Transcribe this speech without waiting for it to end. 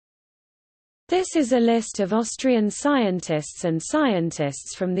This is a list of Austrian scientists and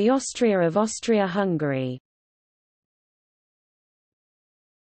scientists from the Austria of Austria-Hungary.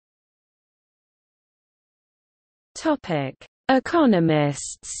 Topic: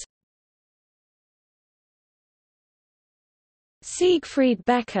 Economists. Siegfried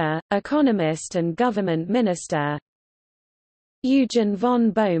Becker, economist and government minister. Eugen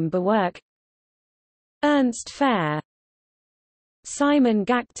von Bohm-Bawerk. Ernst Fehr. Simon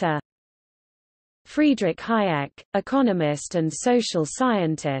Gachter. Friedrich Hayek, economist and social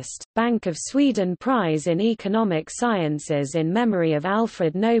scientist, Bank of Sweden Prize in Economic Sciences in memory of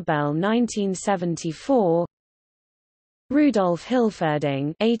Alfred Nobel 1974. Rudolf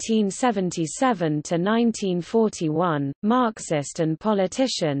Hilferding (1877–1941), Marxist and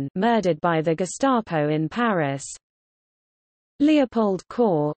politician, murdered by the Gestapo in Paris. Leopold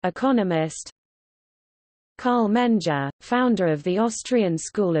Kohr, economist. Karl Menger, founder of the Austrian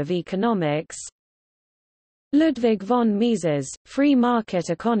School of Economics. Ludwig von Mises, free market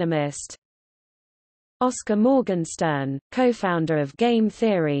economist. Oscar Morgenstern, co-founder of game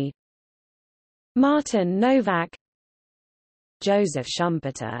theory. Martin Nowak. Joseph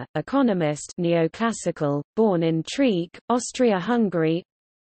Schumpeter, economist, neoclassical, born in Třík, Austria-Hungary.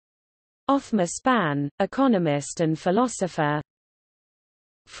 Othmar Spann, economist and philosopher.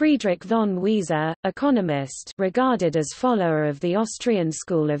 Friedrich von Wieser, economist, regarded as follower of the Austrian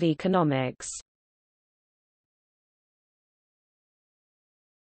School of Economics.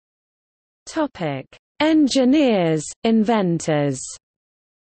 Topic: Engineers, inventors.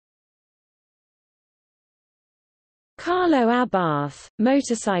 Carlo Abarth,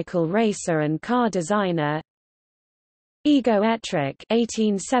 motorcycle racer and car designer. Igo Etrich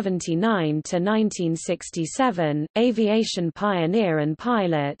 (1879–1967), aviation pioneer and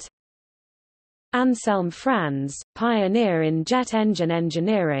pilot. Anselm Franz, pioneer in jet engine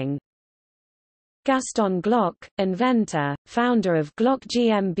engineering. Gaston Glock, inventor, founder of Glock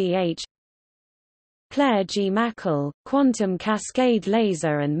GmbH. Claire G. Mackel, quantum cascade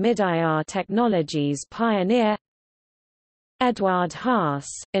laser and mid-IR technologies pioneer. Eduard Haas,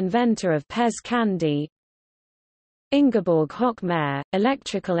 inventor of Pez candy. Ingeborg Hochmeier,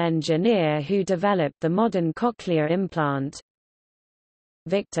 electrical engineer who developed the modern cochlear implant.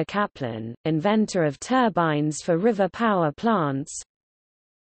 Victor Kaplan, inventor of turbines for river power plants.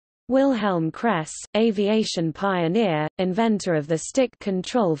 Wilhelm Kress, aviation pioneer, inventor of the stick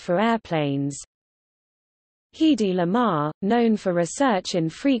control for airplanes. Hedy Lamarr, known for research in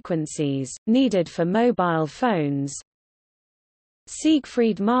frequencies, needed for mobile phones.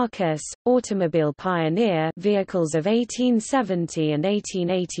 Siegfried Marcus, automobile pioneer, vehicles of 1870 and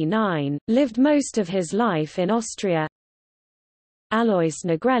 1889, lived most of his life in Austria. Alois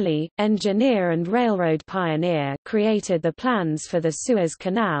Negrelli, engineer and railroad pioneer, created the plans for the Suez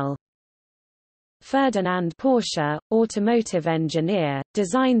Canal. Ferdinand Porsche, automotive engineer,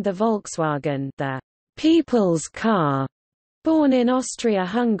 designed the Volkswagen, the people's car, born in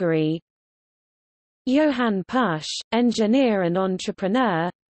Austria-Hungary. Johann Pusch, engineer and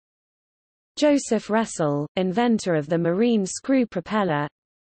entrepreneur. Joseph Ressel, inventor of the marine screw propeller.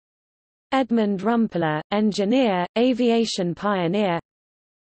 Edmund Rumpeler, engineer, aviation pioneer.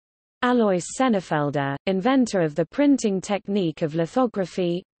 Alois Senefelder, inventor of the printing technique of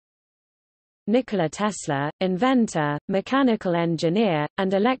lithography. Nikola Tesla, inventor, mechanical engineer,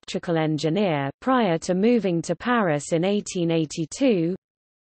 and electrical engineer prior to moving to Paris in 1882.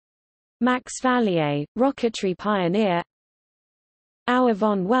 Max Valier, rocketry pioneer. Auer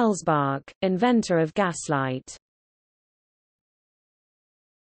von Welsbach, inventor of gaslight.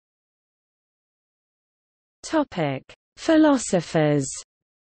 Topic: Philosophers.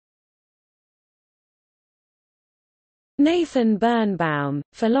 Nathan Birnbaum,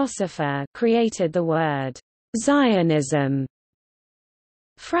 philosopher, created the word Zionism.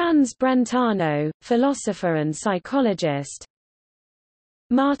 Franz Brentano, philosopher and psychologist.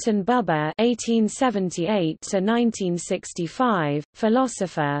 Martin Buber (1878–1965),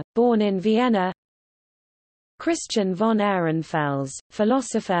 philosopher, born in Vienna. Christian von Ehrenfels,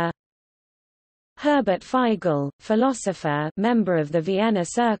 philosopher. Herbert Feigl, philosopher, member of the Vienna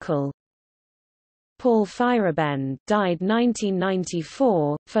Circle. Paul Feyerabend, died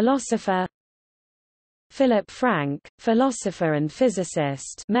 1994, philosopher. Philipp Frank, philosopher and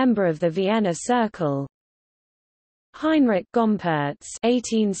physicist, member of the Vienna Circle. Heinrich Gompertz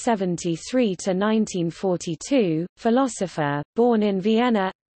 (1873–1942), philosopher, born in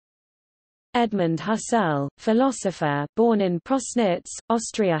Vienna. Edmund Husserl, philosopher, born in Prosnitz,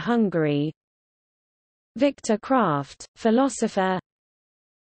 Austria-Hungary. Viktor Kraft, philosopher.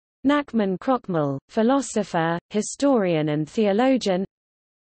 Nachman Krochmal, philosopher, historian and theologian.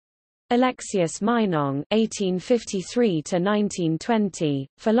 Alexius Meinong (1853–1920),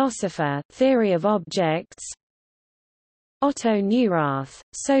 philosopher, theory of objects. Otto Neurath,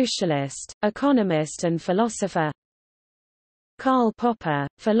 socialist, economist and philosopher. Karl Popper,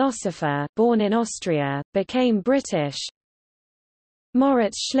 philosopher, born in Austria, became British.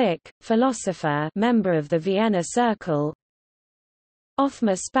 Moritz Schlick, philosopher, member of the Vienna Circle.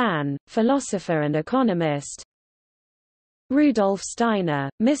 Othmar Spann, philosopher and economist. Rudolf Steiner,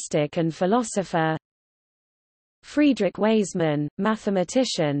 mystic and philosopher. Friedrich Waismann,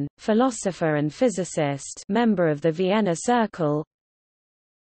 mathematician, philosopher and physicist, member of the Vienna Circle.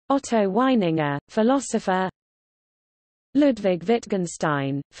 Otto Weininger, philosopher. Ludwig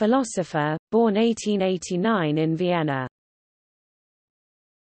Wittgenstein, philosopher, born 1889 in Vienna.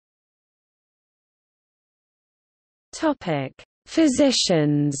 Topic: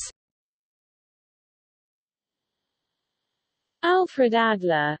 Physicians. Alfred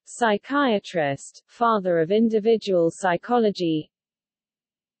Adler, psychiatrist, father of individual psychology.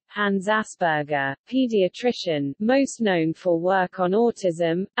 Hans Asperger, pediatrician, most known for work on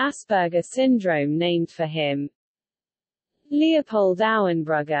autism, Asperger syndrome named for him. Leopold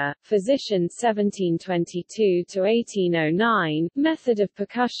Auenbrugger, physician 1722–1809, method of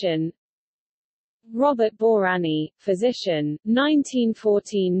percussion. Robert Borani, physician,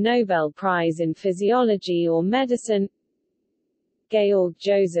 1914 Nobel Prize in Physiology or Medicine. Georg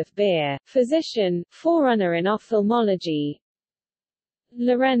Joseph Beer, physician, forerunner in ophthalmology.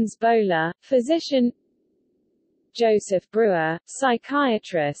 Lorenz Böhler, physician. Joseph Breuer,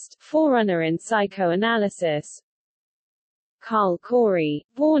 psychiatrist, forerunner in psychoanalysis. Karl Corey,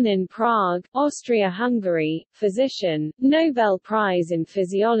 born in Prague, Austria-Hungary, physician, Nobel Prize in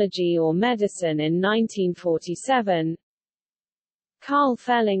Physiology or Medicine in 1947. Karl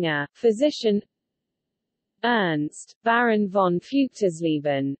Fellinger, physician. Ernst, Baron von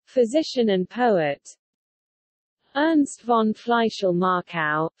Feuchtersleben, physician and poet. Ernst von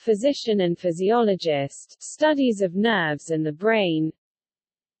Fleischl-Markau, physician and physiologist, studies of nerves and the brain.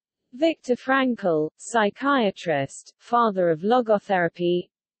 Viktor Frankl, psychiatrist, father of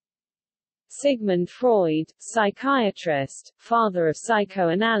logotherapy. Sigmund Freud, psychiatrist, father of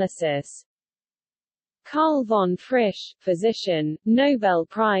psychoanalysis. Karl von Frisch, physician, Nobel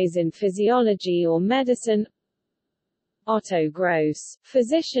Prize in Physiology or Medicine. Otto Gross,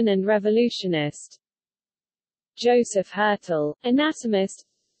 physician and revolutionist. Joseph Hertel, anatomist.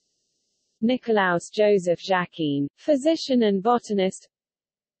 Nikolaus Joseph Jacquin, physician and botanist.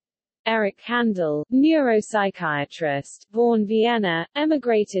 Eric Kandel, neuropsychiatrist, born Vienna,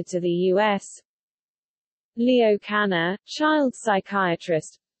 emigrated to the U.S. Leo Kanner, child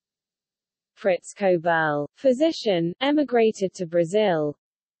psychiatrist. Fritz Koberl, physician, emigrated to Brazil.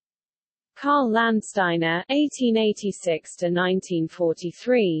 Karl Landsteiner,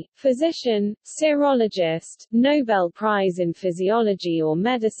 1886–1943, physician, serologist, Nobel Prize in Physiology or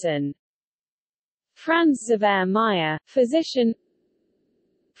Medicine. Franz Xaver Meyer, physician.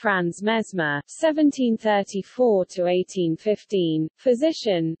 Franz Mesmer, 1734–1815,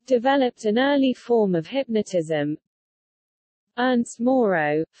 physician, developed an early form of hypnotism. Ernst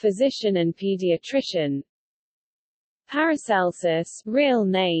Moreau, physician and pediatrician. Paracelsus, real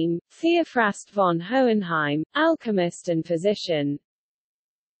name, Theophrast von Hohenheim, alchemist and physician.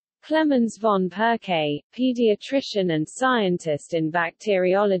 Clemens von Perke, pediatrician and scientist in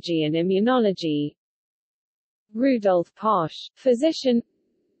bacteriology and immunology. Rudolf Posch, physician.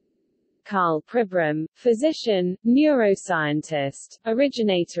 Karl Pribram, physician, neuroscientist,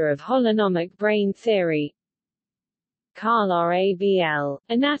 originator of holonomic brain theory. Karl Rabl,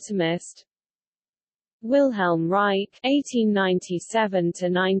 anatomist. Wilhelm Reich,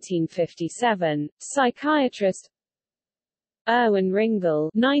 1897–1957, psychiatrist. Erwin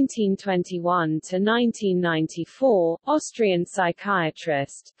Ringel, 1921–1994, Austrian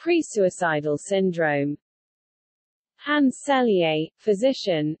psychiatrist, pre-suicidal syndrome. Hans Sellier,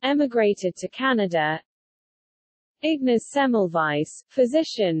 physician, emigrated to Canada. Ignaz Semmelweis,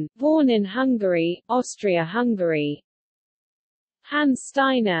 physician, born in Hungary, Austria-Hungary. Hans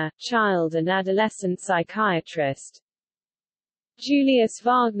Steiner, child and adolescent psychiatrist. Julius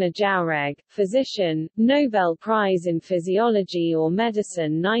Wagner Jaureg, physician, Nobel Prize in Physiology or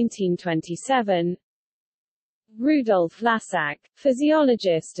Medicine 1927. Rudolf Lassack,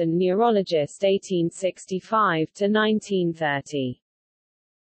 physiologist and neurologist 1865–1930.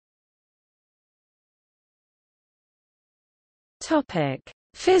 Topic: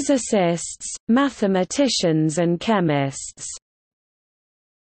 Physicists, mathematicians and chemists.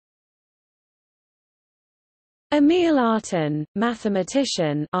 Emil Artin,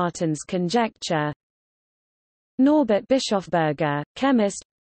 mathematician, Artin's conjecture. Norbert Bischofberger, chemist.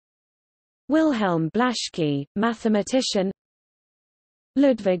 Wilhelm Blaschke, mathematician.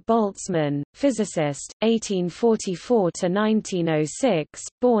 Ludwig Boltzmann, physicist, 1844–1906,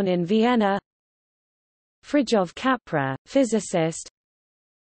 born in Vienna. Fridtjof Capra, physicist.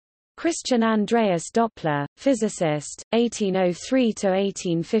 Christian Andreas Doppler, physicist,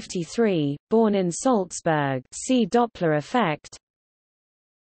 1803–1853, born in Salzburg, see Doppler effect.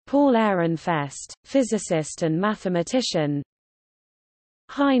 Paul Ehrenfest, physicist and mathematician.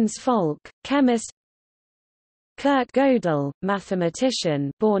 Heinz Volk, chemist. Kurt Gödel, mathematician,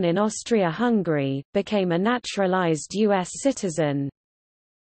 born in Austria-Hungary, became a naturalized U.S. citizen.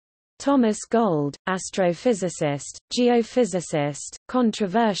 Thomas Gold, astrophysicist, geophysicist,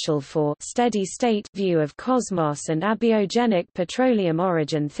 controversial for steady-state view of cosmos and abiogenic petroleum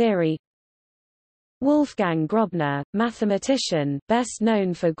origin theory. Wolfgang Grobner, mathematician, best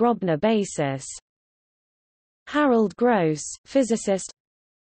known for Grobner basis. Harold Gross, physicist.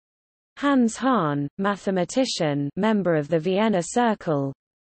 Hans Hahn, mathematician, member of the Vienna Circle.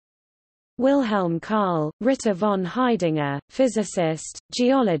 Wilhelm Karl, Ritter von Heidinger, physicist,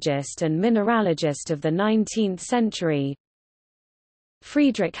 geologist and mineralogist of the 19th century.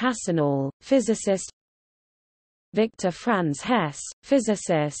 Friedrich Hassenauer, physicist. Victor Franz Hess,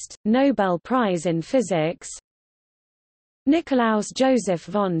 physicist, Nobel Prize in Physics. Nikolaus Joseph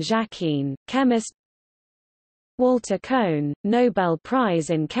von Jacquin, chemist. Walter Kohn, Nobel Prize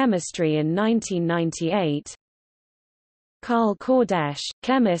in Chemistry in 1998. Karl Kordesch,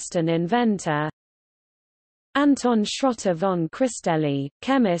 chemist and inventor. Anton Schrotter von Christelli,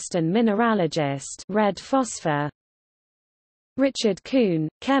 chemist and mineralogist, red phosphor. Richard Kuhn,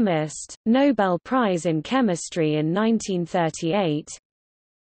 chemist, Nobel Prize in Chemistry in 1938.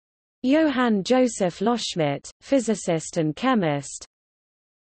 Johann Joseph Loschmidt, physicist and chemist.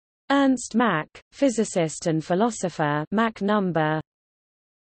 Ernst Mach, physicist and philosopher, Mach number.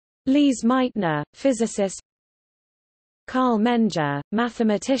 Lise Meitner, physicist. Carl Menger,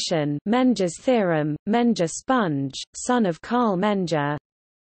 mathematician, Menger's theorem, Menger sponge, son of Carl Menger.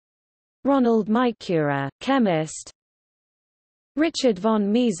 Ronald Mercure, chemist. Richard von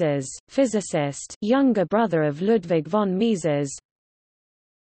Mises, physicist, younger brother of Ludwig von Mises.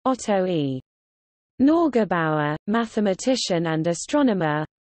 Otto E. Neugebauer, mathematician and astronomer.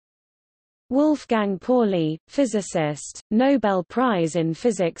 Wolfgang Pauli, physicist, Nobel Prize in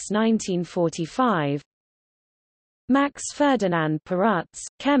Physics 1945. Max Ferdinand Perutz,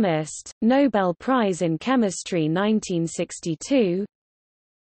 chemist, Nobel Prize in Chemistry 1962.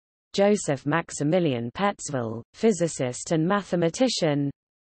 Joseph Maximilian Petzval, physicist and mathematician.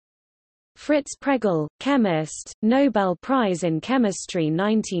 Fritz Pregel, chemist, Nobel Prize in Chemistry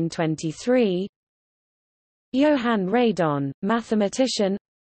 1923. Johann Radon, mathematician.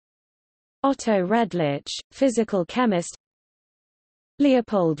 Otto Redlich, physical chemist.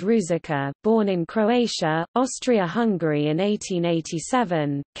 Leopold Ružička, born in Croatia, Austria-Hungary in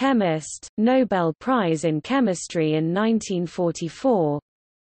 1887, chemist, Nobel Prize in Chemistry in 1944.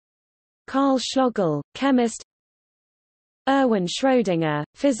 Karl Schlögl, chemist. Erwin Schrödinger,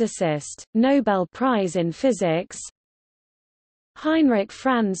 physicist, Nobel Prize in Physics. Heinrich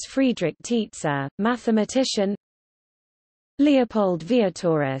Franz Friedrich Tietze, mathematician. Leopold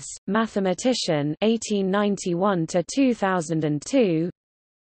Vietoris, mathematician, 1891–2002.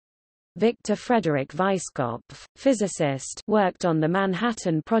 Victor Frederick Weisskopf, physicist, worked on the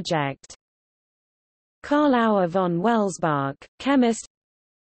Manhattan Project. Karl Auer von Welsbach, chemist.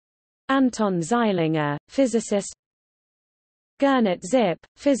 Anton Zeilinger, physicist. Gernot Zipp,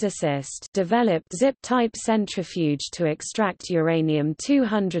 physicist, developed Zipp-type centrifuge to extract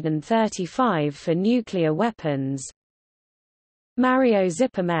uranium-235 for nuclear weapons. Mario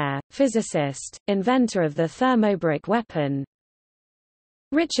Zippermeyer, physicist, inventor of the thermobaric weapon.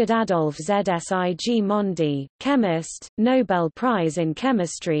 Richard Adolph Zsig Mondi, chemist, Nobel Prize in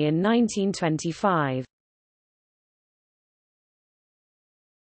Chemistry in 1925.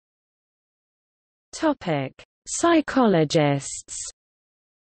 Topic: Psychologists.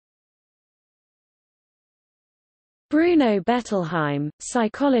 Bruno Bettelheim,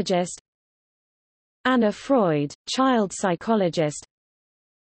 psychologist. Anna Freud, child psychologist.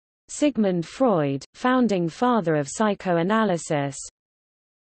 Sigmund Freud, founding father of psychoanalysis.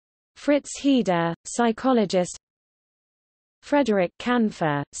 Fritz Heider, psychologist. Frederick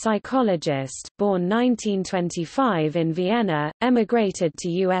Kampfer, psychologist, born 1925 in Vienna, emigrated to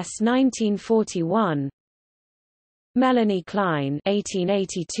US 1941. Melanie Klein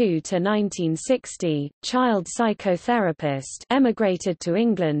 (1882–1960), child psychotherapist, emigrated to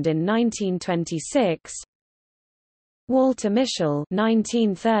England in 1926. Walter Mischel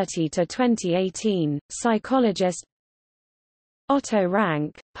 (1930–2018), psychologist. Otto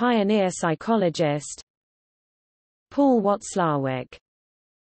Rank, pioneer psychologist. Paul Watzlawick.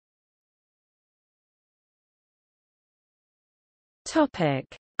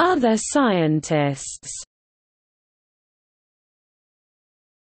 Other scientists.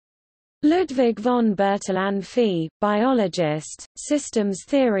 Ludwig von Bertalanffy, biologist, systems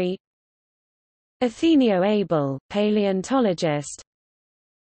theory. Athenio Abel, paleontologist.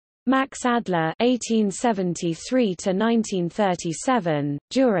 Max Adler (1873–1937),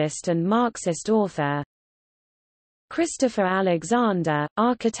 jurist and Marxist author. Christopher Alexander,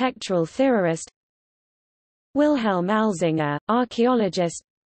 architectural theorist. Wilhelm Alzinger, archaeologist.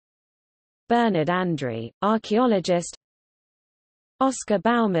 Bernard André, archaeologist. Oscar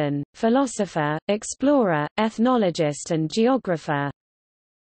Baumann, philosopher, explorer, ethnologist and geographer.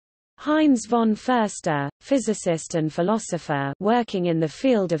 Heinz von Förster, physicist and philosopher working in the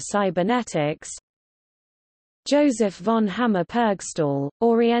field of cybernetics. Joseph von Hammer-Purgstall,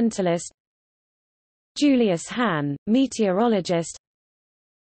 Orientalist. Julius Hahn, meteorologist.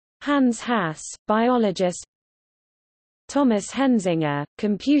 Hans Haas, biologist. Thomas Hensinger,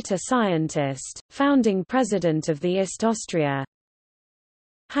 computer scientist, founding president of the IST Austria.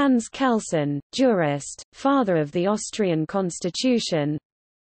 Hans Kelsen, jurist, father of the Austrian constitution.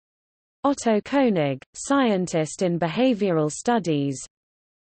 Otto Koenig, scientist in behavioral studies.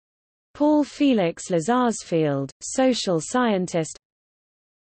 Paul Felix Lazarsfeld, social scientist.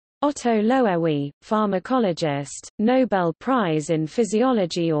 Otto Loewi, pharmacologist, Nobel Prize in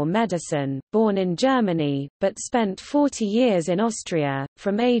Physiology or Medicine, born in Germany, but spent 40 years in Austria,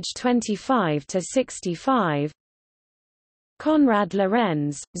 from age 25 to 65. Konrad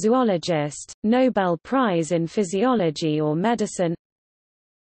Lorenz, zoologist, Nobel Prize in Physiology or Medicine.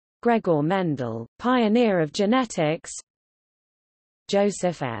 Gregor Mendel, pioneer of genetics.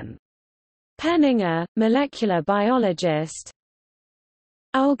 Joseph M. Penninger, molecular biologist.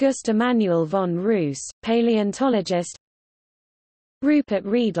 August Emanuel von Roos, paleontologist. Rupert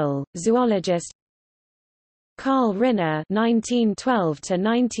Riedel, zoologist. Karl Rinner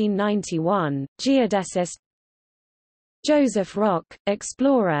 (1912–1991), geodesist. Joseph Rock,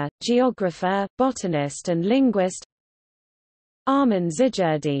 explorer, geographer, botanist and linguist. Armin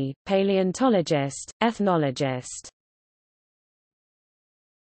Zigerdi, paleontologist, ethnologist.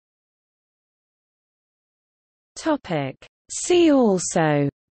 Topic. See also: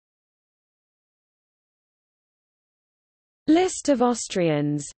 List of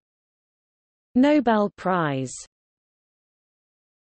Austrians. Nobel Prize